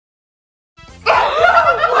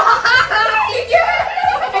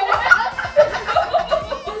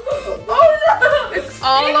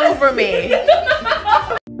over me.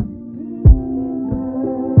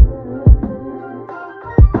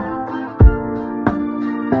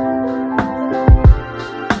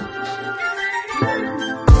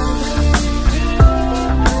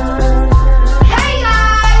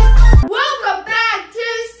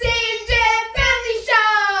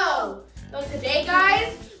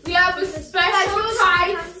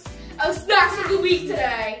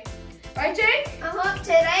 Today. Right, Jake?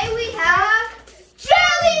 Today we have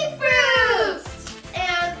jelly fruits!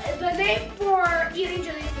 And the name for eating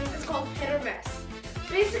jelly fruits is called hit or miss.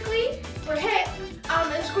 Basically, for hit,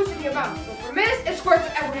 it squirts in your mouth. But for miss, it squirts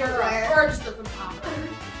everywhere else. Or just at the top.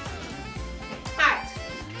 Alright.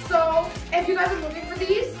 So, if you guys are looking for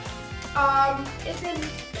these, it's in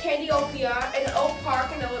Candyopia in Oak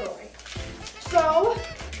Park in Illinois. So,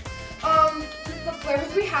 the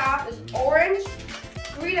flavors we have is orange,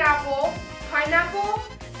 green apple, pineapple,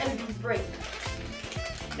 and grape.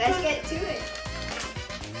 Let's get to it.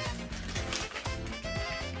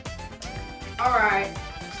 Alright,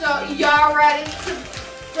 so y'all ready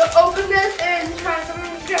to open this and try some of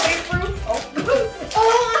the jelly fruits? Oh,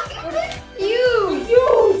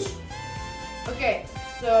 huge! Okay,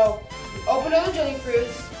 so we open all the jelly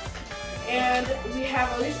fruits and we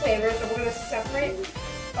have all these flavors, so we're gonna separate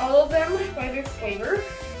all of them by their flavor.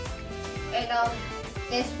 And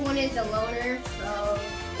this one is a loner, so.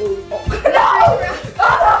 Ooh, oh.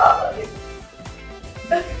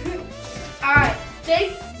 No! Alright,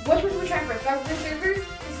 Jake, which one should we try first? Rock, paper, scissors?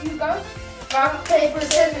 This you go. Rock, paper,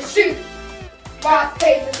 scissors, shoot! Rock,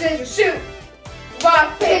 paper, scissors, shoot!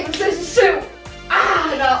 Rock, paper, scissors, shoot!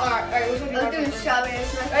 Ah! No, alright, which one do you I'm want doing first?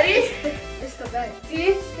 strawberries. Ready? Let's go back. 3,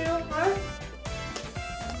 2, 1.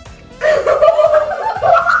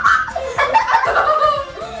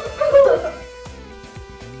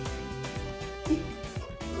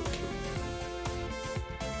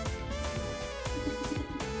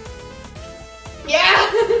 Yeah!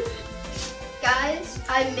 Guys,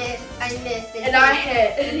 I missed. And I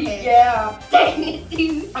hit. Yeah. Dang it,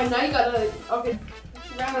 dude. I know you gotta. Okay.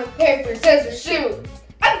 Round, paper, scissors, shoot.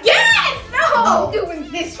 Again! No! I'm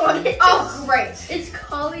doing this one. Oh, great. It's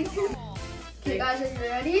calling to. Okay, guys, are you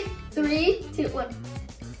ready? 3, 2, 1.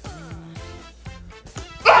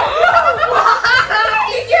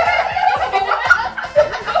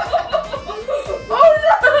 Oh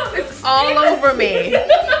no! It's all over me.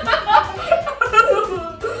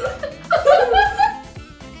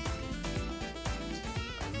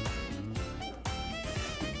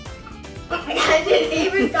 I didn't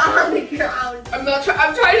even go on the ground. I'm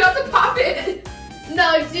trying not to pop it.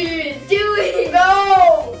 No, dude, do it.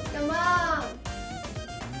 No! Come on.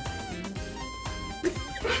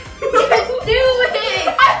 Just do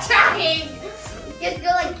it. I'm trying. Just go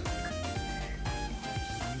like.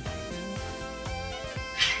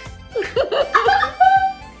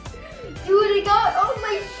 Dude, it got on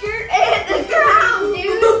my shirt and the ground,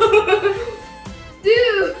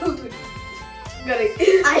 dude. Dude.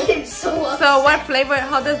 I am so upset. So what flavor,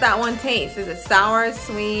 how does that one taste? Is it sour,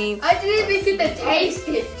 sweet? I didn't even get to taste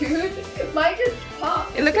it, dude. Mine just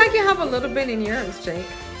popped. It looks like you have a little bit in yours, Jake.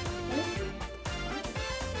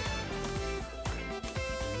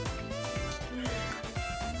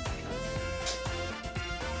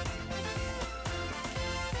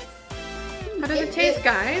 How does it taste,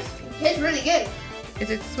 guys? It tastes really good. Is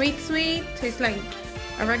it sweet, sweet? Tastes like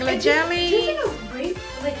a regular It jelly? tastes like a grape,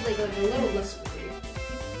 like a little less sweet.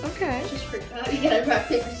 Okay. Just for you gotta rock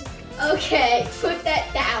paper scissors. Okay, put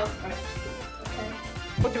that down. Okay.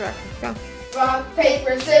 Put the rock. Go. Rock,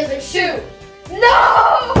 paper, scissors, shoot.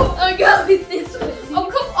 No! I'm going with this one. Oh,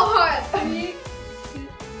 come on.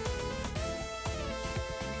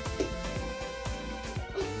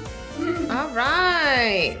 All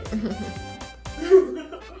right.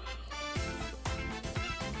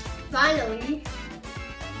 Finally.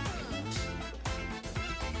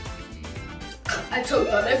 I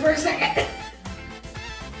choked on it for a second.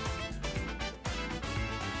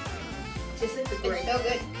 Just like the It's grape. so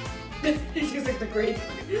good. It's just like the grape.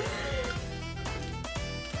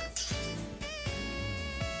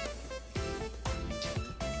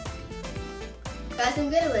 Guys, I'm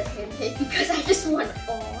gonna let him pick because I just want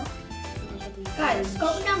all. Guys,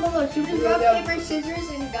 comment down below. Should we rock, paper, scissors,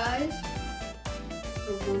 and guys?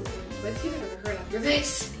 My teeth are gonna hurt after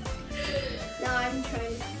this. No, I'm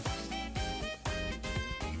trying.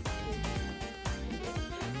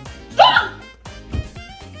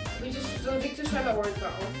 Just try the orange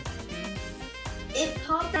one. It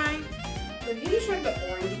popped on, So you just tried the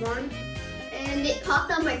orange one. and it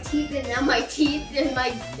popped on my teeth, and now my teeth and my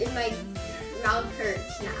mouth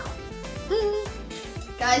hurts now.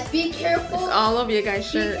 Guys, be careful. It's all over your guys'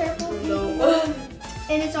 Be shirt. careful. No.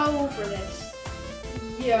 And it's all over this.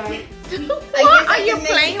 Yeah. Why are you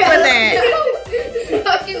playing with it?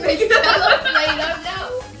 I can make it light up now.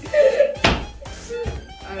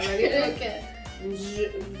 Alright, ready? Okay.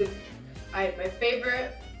 Alright, my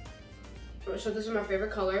favorite. So this is my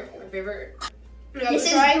favorite color. My favorite. This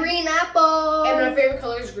is green apple. And my favorite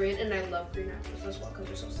color is green, and I love green apples as well because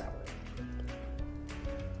they're so sour.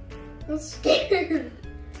 I'm scared.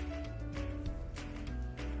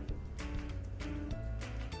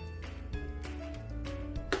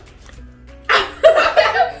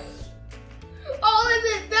 All of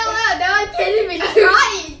it fell out. Now I can't even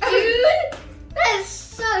try it, dude. That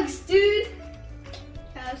sucks, dude.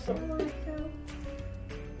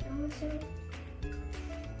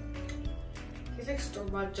 It's like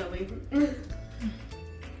store-bought jelly.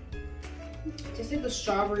 Tastes like the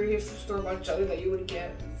strawberry store-bought jelly that you would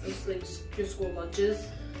get for like your school lunches.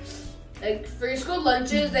 Like for your school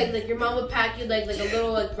lunches, like your mom would pack you like a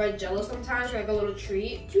little like red Jello sometimes, or like a little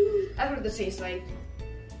treat. That's what this tastes like.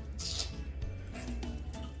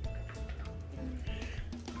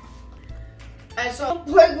 And so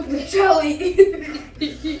playing with the jelly.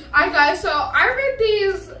 Alright guys, so I rate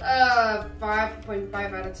these 5.5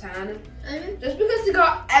 out of 10. Just because they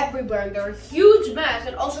got everywhere and they're a huge mess,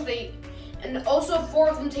 and also 4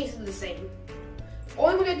 of them tasted the same.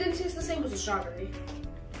 Only one that didn't taste the same was the strawberry.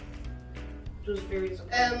 It was very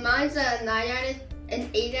disappointing. Mine's a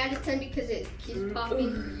 8 out of 10 because it keeps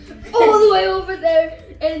popping all the way over there,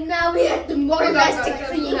 and now we have the more mess to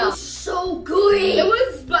clean up. So good. It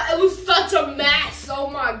was such a mess. Oh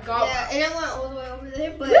my god. Yeah, and it went all the way over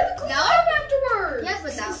there, but Now afterwards. yeah,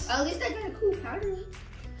 but now at least I got a cool powder.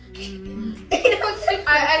 And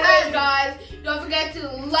guys, don't forget to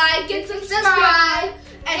like and subscribe,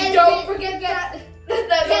 and don't forget that.